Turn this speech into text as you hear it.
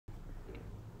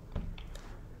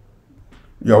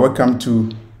You are welcome to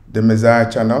the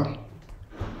Messiah channel.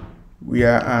 We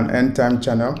are an end time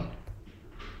channel.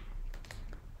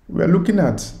 We are looking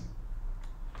at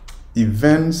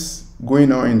events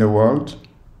going on in the world,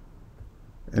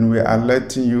 and we are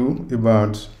alerting you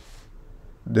about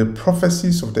the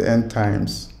prophecies of the end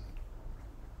times.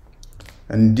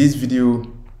 And in this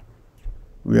video,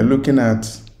 we are looking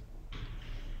at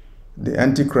the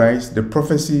Antichrist, the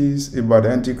prophecies about the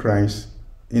Antichrist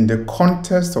in the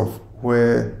context of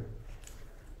where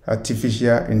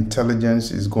artificial intelligence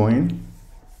is going,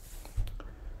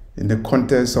 in the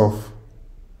context of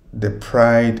the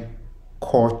pride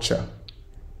culture,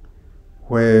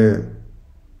 where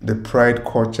the pride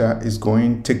culture is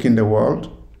going, taking the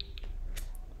world.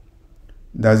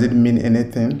 Does it mean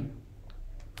anything?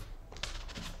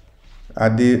 Are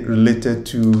they related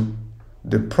to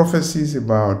the prophecies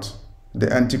about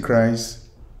the Antichrist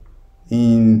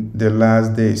in the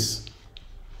last days?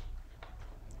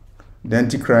 The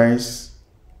Antichrist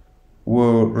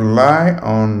will rely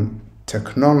on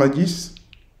technologies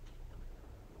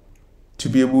to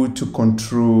be able to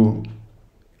control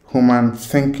human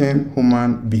thinking,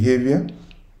 human behavior.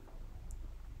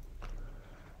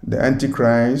 The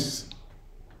Antichrist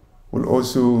will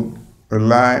also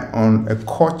rely on a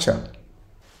culture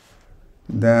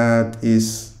that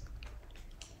is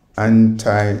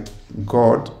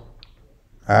anti-God,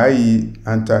 i.e.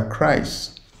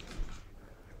 anti-Christ.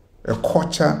 A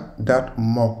culture that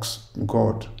mocks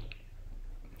God.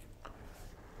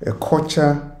 A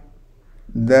culture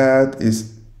that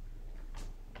is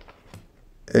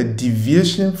a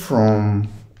deviation from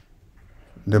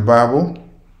the Bible.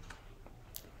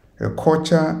 A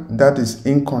culture that is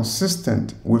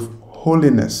inconsistent with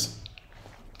holiness.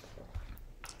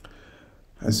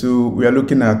 And so we are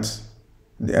looking at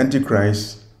the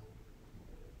Antichrist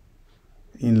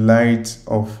in light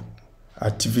of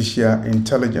artificial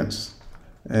intelligence.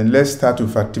 And let's start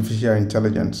with artificial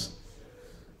intelligence.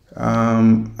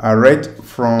 I read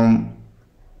from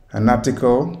an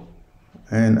article,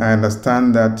 and I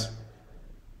understand that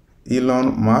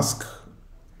Elon Musk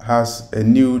has a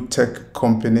new tech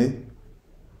company,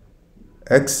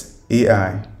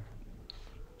 XAI,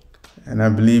 and I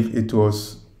believe it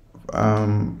was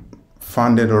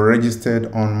founded or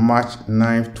registered on March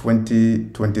 9th,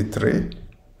 2023.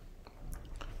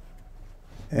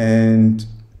 And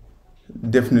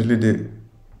definitely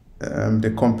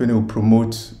the company will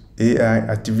promote AI,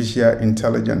 artificial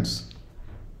intelligence.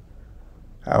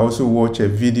 I also watched a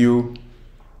video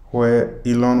where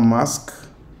Elon Musk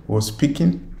was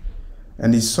speaking,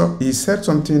 and he said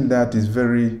something that is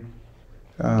very,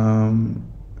 I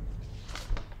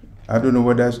don't know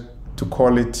whether to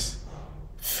call it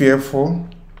fearful,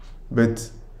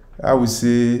 but I would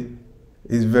say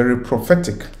it's very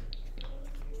prophetic.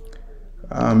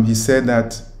 He said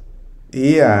that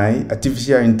AI,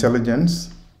 artificial intelligence,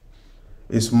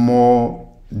 is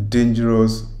more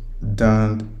dangerous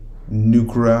than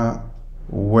nuclear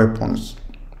weapons.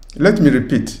 Let me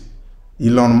repeat.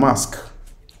 Elon Musk,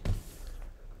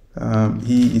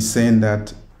 he is saying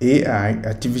that AI,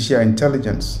 artificial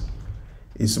intelligence,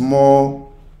 is more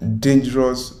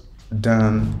dangerous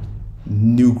than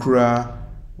nuclear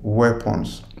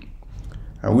weapons.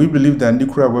 And we believe that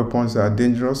nuclear weapons are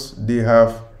dangerous. They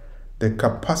have the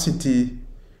capacity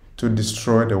to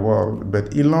destroy the world.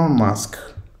 But Elon Musk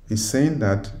is saying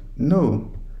that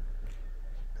no,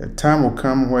 a time will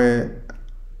come where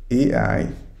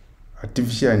AI,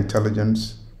 artificial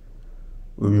intelligence,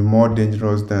 will be more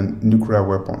dangerous than nuclear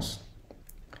weapons.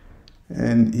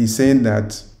 And he's saying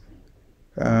that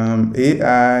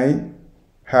AI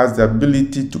has the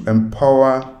ability to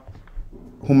empower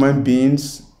human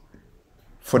beings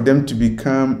for them to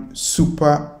become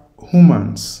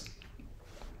superhumans.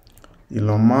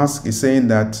 Elon Musk is saying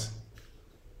that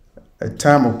a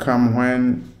time will come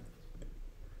when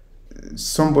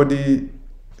somebody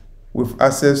with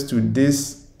access to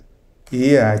this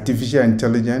AI, artificial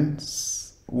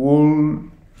intelligence, will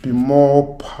be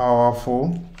more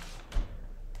powerful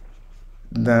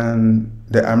than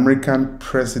the American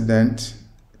president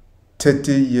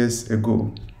 30 years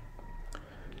ago.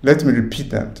 Let me repeat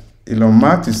that. Elon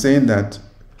Musk is saying that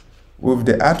with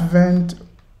the advent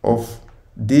of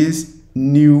this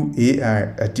new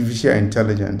AI, artificial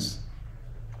intelligence,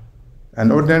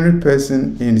 an ordinary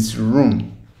person in his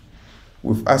room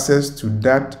with access to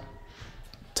that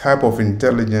type of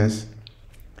intelligence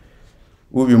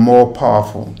will be more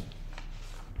powerful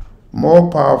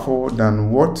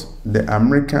than what the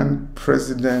American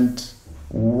president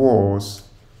was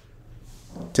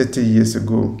 30 years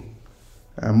ago.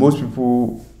 Most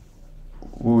people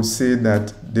will say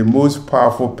that the most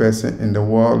powerful person in the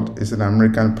world is an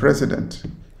American president.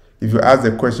 If you ask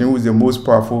the question, who is the most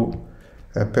powerful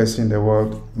person in the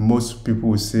world, most people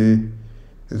will say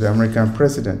the American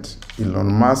president.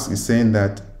 Elon Musk is saying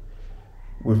that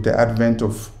with the advent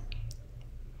of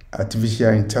artificial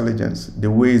intelligence, the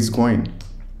way it's going,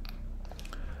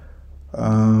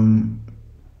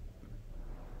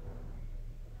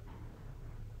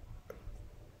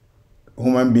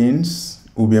 human beings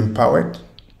will be empowered,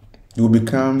 they will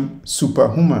become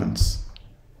superhumans,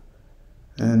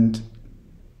 and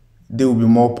they will be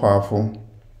more powerful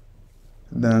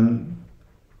than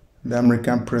the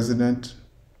American president,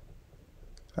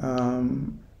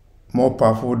 more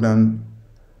powerful than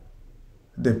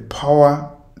the power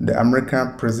the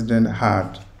American president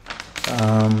had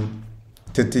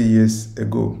 30 years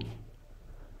ago.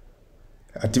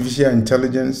 Artificial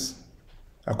intelligence,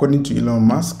 according to Elon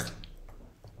Musk,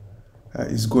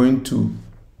 is going to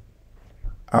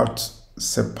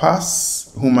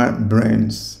surpass human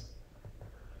brains.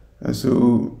 And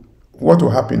so what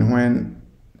will happen when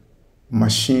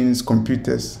machines,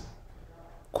 computers,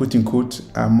 quote unquote,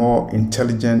 are more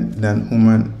intelligent than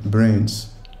human brains?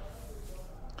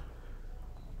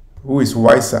 Who is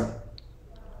wiser?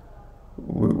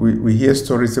 We hear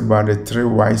stories about the 3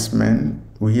 wise men.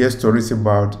 We hear stories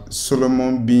about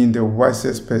Solomon being the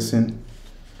wisest person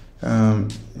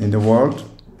in the world.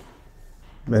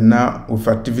 But now with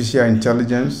artificial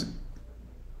intelligence,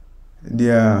 they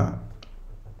are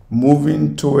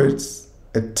moving towards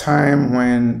a time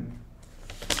when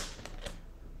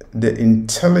the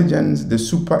intelligence, the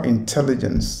super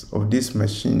intelligence of these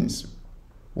machines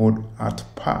would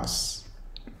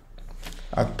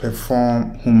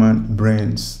outperform human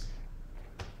brains.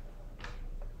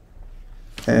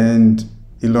 And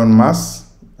Elon Musk,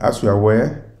 as we are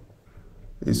aware,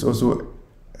 is also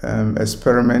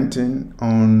experimenting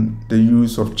on the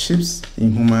use of chips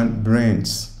in human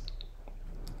brains.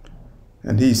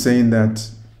 And he is saying that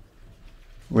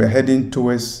we're heading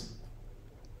towards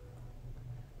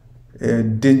a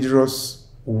dangerous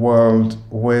world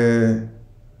where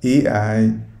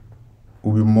AI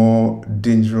will be more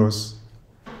dangerous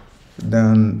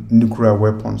than nuclear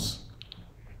weapons.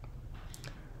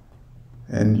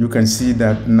 And you can see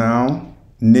that now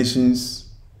nations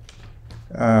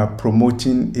are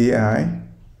promoting AI,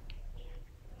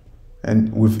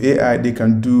 and with AI they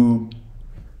can do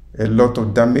a lot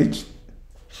of damage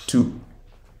to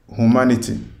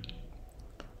humanity.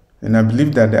 And I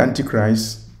believe that the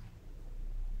Antichrist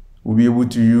will be able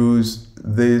to use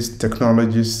these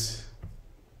technologies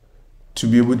to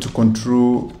be able to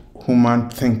control human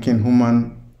thinking,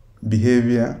 human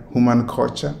behavior, human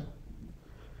culture,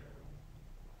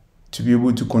 to be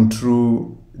able to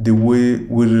control the way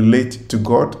we relate to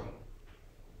God,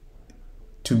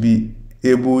 to be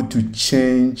able to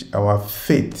change our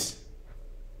fate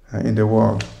in the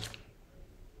world.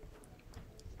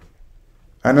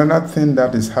 Another thing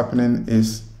that is happening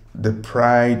is the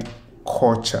pride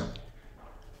culture.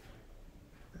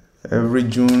 Every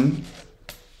June,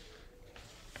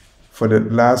 for the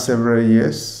last several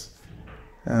years,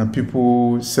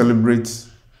 people celebrate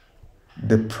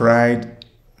the Pride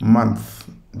Month,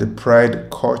 the Pride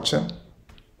culture.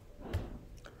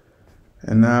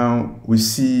 And now we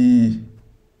see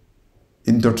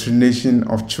indoctrination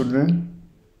of children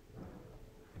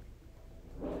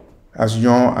as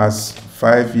young as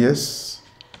 5 years,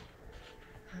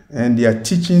 and they are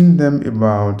teaching them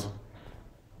about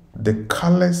the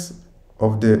colors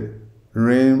of the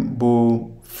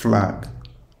rainbow flag,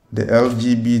 the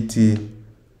LGBT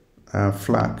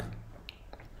flag.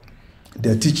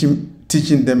 They are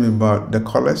teaching them about the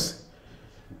colors,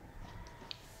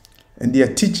 and they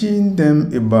are teaching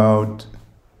them about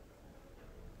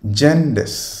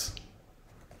genders.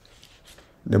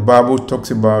 The Bible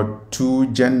talks about 2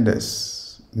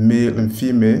 genders, male and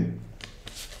female.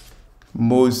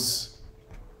 Most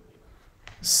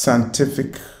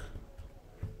scientific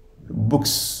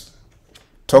books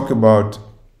talk about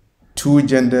 2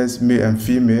 genders, male and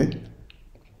female.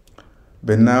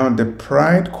 But now the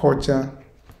pride culture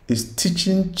is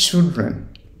teaching children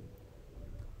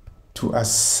to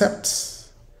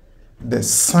accept the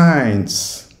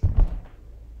signs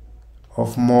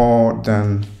of more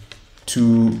than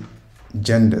 2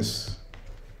 genders.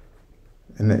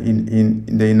 And in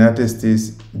the United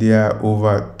States, there are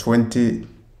over 20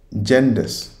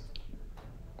 genders.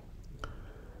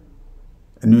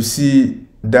 And you see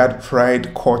that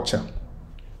pride culture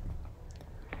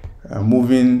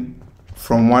moving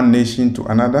from one nation to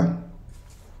another.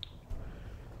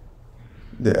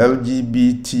 The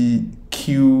LGBTQ,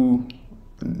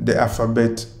 the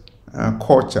alphabet,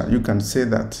 culture, you can say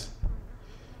that.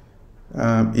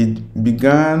 It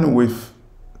began with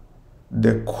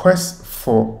the quest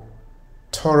for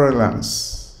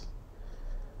tolerance.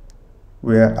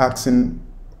 We are asking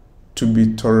to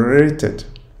be tolerated.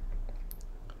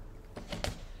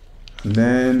 And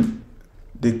then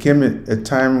there came a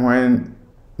time when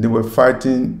they were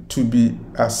fighting to be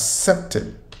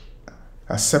accepted,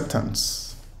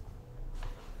 acceptance.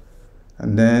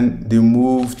 And then they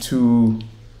moved to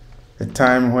a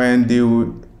time when they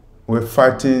were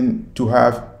fighting to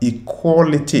have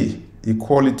equality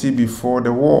before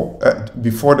the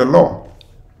law.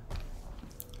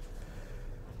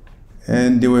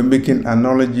 And they were making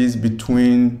analogies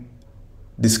between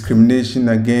discrimination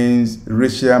against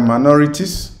racial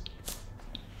minorities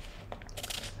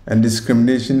and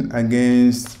discrimination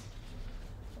against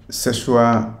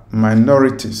sexual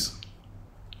minorities.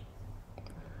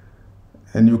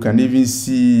 And you can even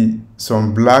see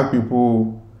some black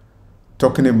people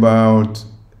talking about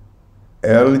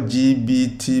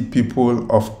LGBT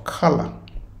people of color.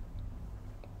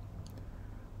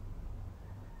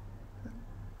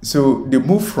 So they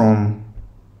move from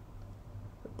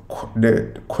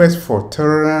the quest for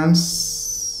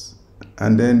tolerance,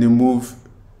 and then they move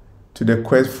to the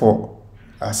quest for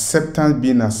acceptance,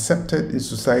 being accepted in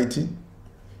society.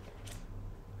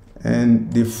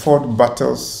 And they fought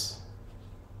battles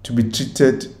to be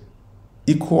treated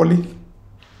equally.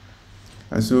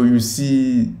 And so you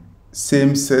see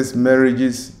same-sex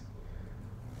marriages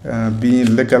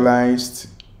being legalized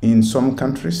in some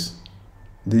countries,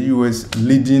 the US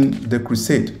leading the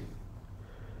crusade.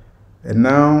 And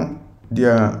now they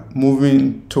are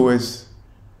moving towards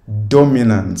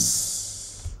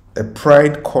dominance. A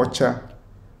pride culture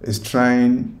is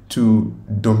trying to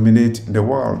dominate the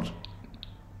world.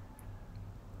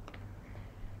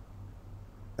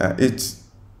 It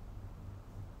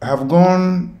have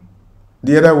gone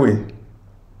the other way.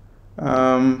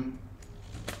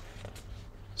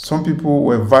 Some people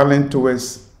were violent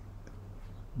towards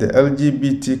the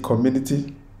LGBT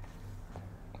community,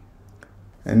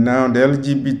 and now the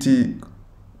LGBT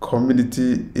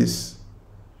community is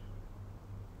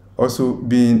also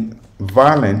being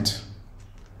violent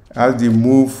as they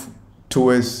move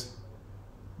towards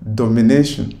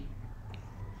domination.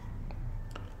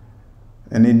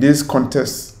 And in this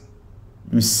context,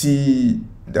 you see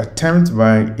the attempt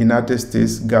by United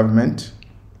States government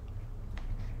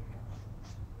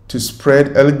to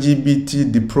spread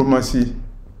LGBT diplomacy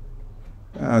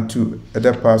to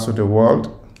other parts of the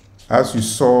world, as you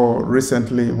saw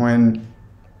recently when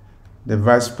the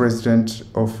Vice President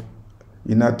of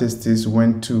United States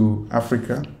went to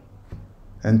Africa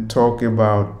and talked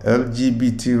about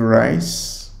LGBT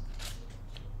rights.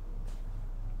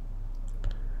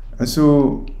 And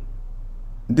so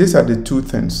these are the two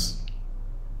things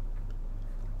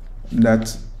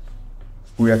that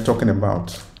we are talking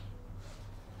about,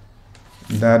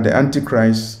 that the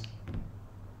Antichrist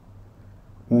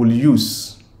will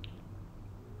use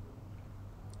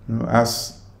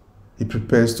as he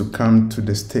prepares to come to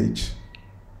the stage.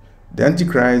 The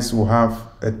Antichrist will have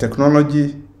a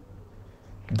technology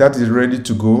that is ready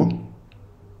to go,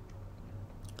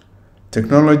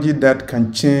 technology that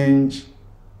can change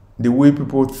the way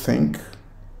people think,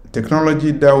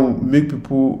 technology that will make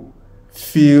people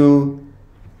feel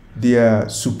they are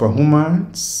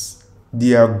superhumans,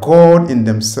 they are God in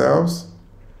themselves,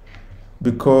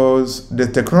 because the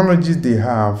technologies they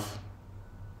have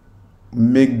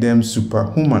make them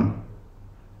superhuman.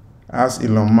 As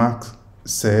Elon Musk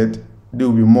said, they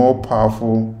will be more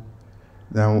powerful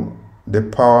than the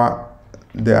power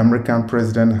the American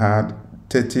president had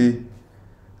 30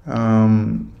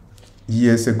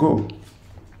 years ago.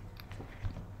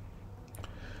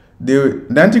 The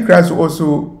Antichrist will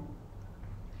also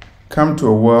come to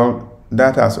a world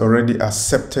that has already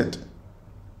accepted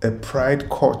a pride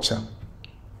culture,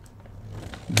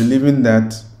 believing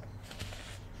that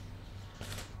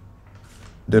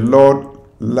the Lord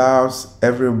loves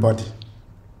everybody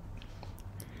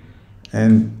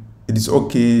and it is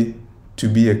okay to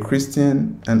be a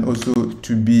Christian and also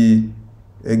to be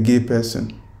a gay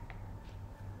person.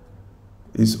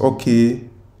 It's okay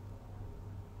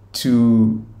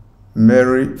to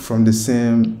marry from the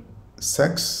same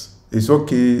sex. It's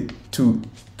okay to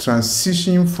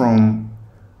transition from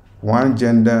one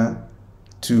gender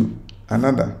to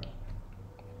another.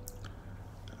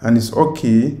 And it's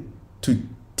okay to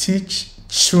teach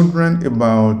children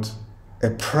about a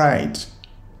pride.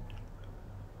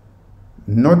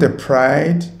 Not a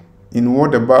pride in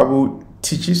what the Bible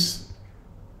teaches,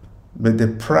 but the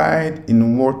pride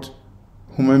in what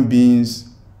human beings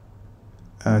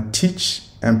teach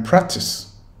and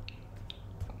practice.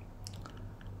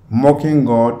 Mocking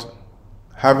God,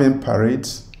 having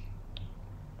parades,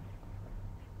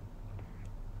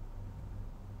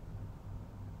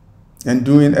 and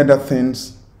doing other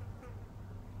things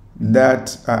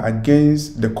that are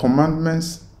against the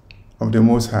commandments of the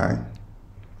Most High.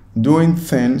 Doing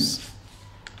things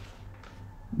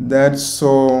that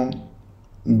saw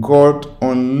God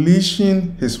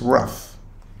unleashing his wrath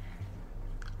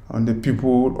on the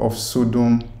people of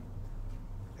Sodom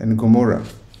and Gomorrah.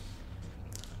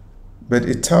 But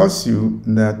it tells you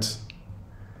that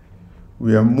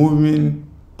we are moving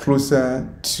closer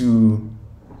to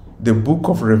the book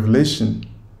of Revelation,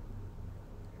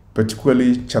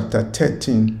 particularly chapter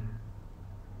 13,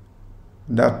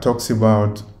 that talks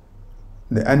about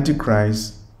the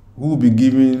Antichrist who will be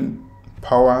given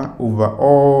power over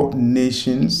all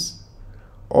nations,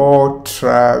 all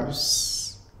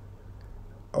tribes,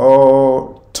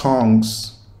 all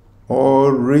tongues, all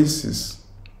races.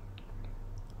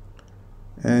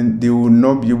 And they will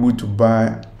not be able to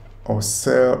buy or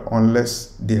sell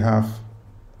unless they have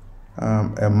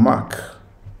a mark.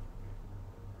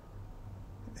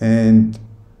 And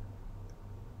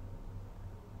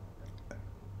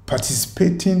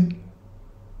participating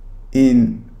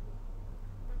in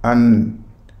an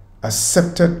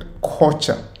accepted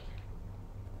culture,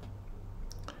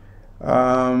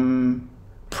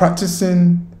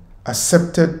 practicing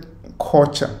accepted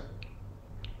culture,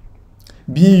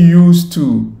 being used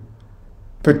to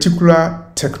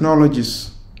particular technologies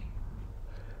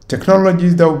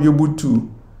that will be able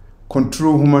to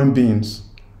control human beings.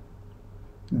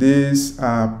 These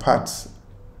are parts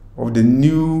of the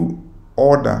new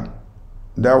order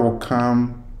that will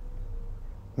come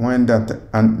when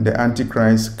the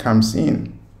Antichrist comes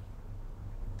in.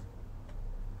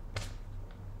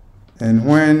 And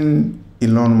when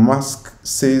Elon Musk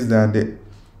says that the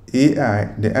AI,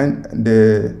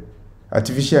 the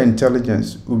artificial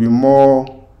intelligence, will be more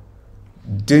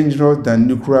dangerous than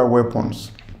nuclear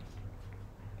weapons,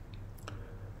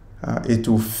 it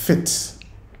will fit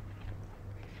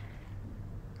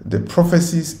the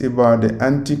prophecies about the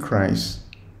Antichrist,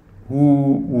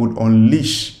 who would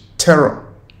unleash terror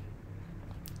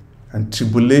and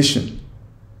tribulation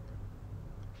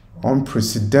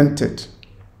unprecedented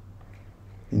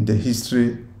in the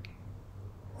history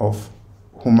of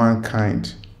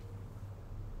humankind.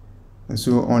 And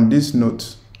so on this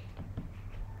note,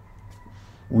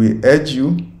 we urge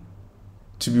you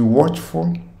to be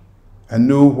watchful and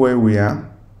know where we are,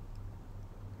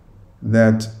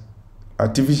 that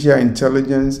artificial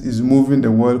intelligence is moving the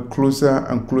world closer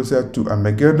and closer to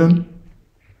Armageddon.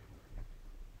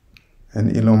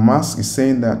 And Elon Musk is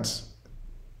saying that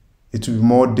it will be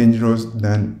more dangerous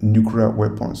than nuclear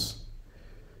weapons.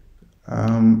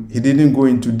 He didn't go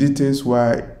into details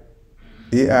why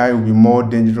AI will be more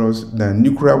dangerous than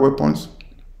nuclear weapons.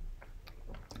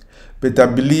 But I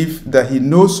believe that he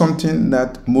knows something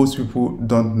that most people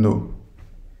don't know.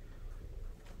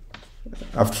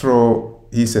 After all,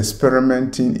 he's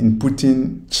experimenting in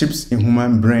putting chips in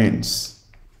human brains.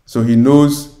 So he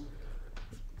knows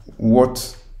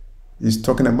what he's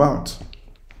talking about.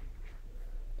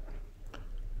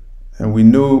 And we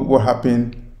know what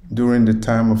happened during the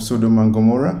time of Sodom and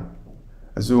Gomorrah.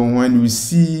 And so when we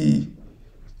see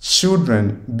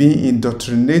children being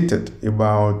indoctrinated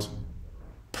about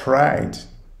pride,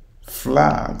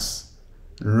 flags,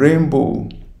 rainbow,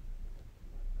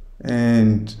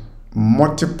 and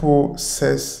multiple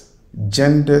sex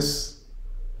genders,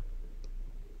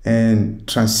 and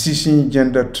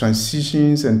gender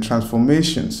transitions and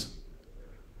transformations,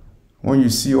 when you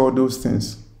see all those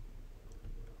things,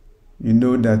 you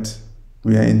know that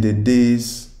we are in the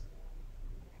days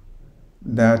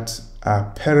that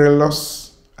are perilous,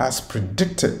 as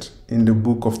predicted in the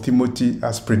book of Timothy,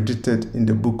 as predicted in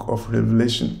the book of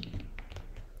Revelation.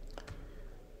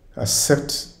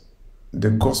 Accept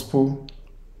the gospel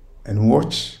and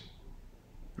watch,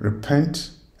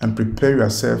 repent, and prepare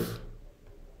yourself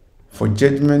for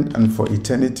judgment and for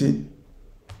eternity.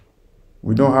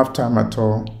 We don't have time at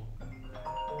all.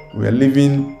 We are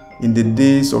living in the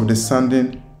days of the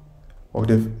sounding of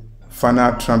the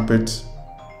final trumpet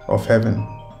of heaven.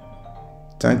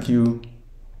 Thank you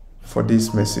for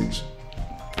this message.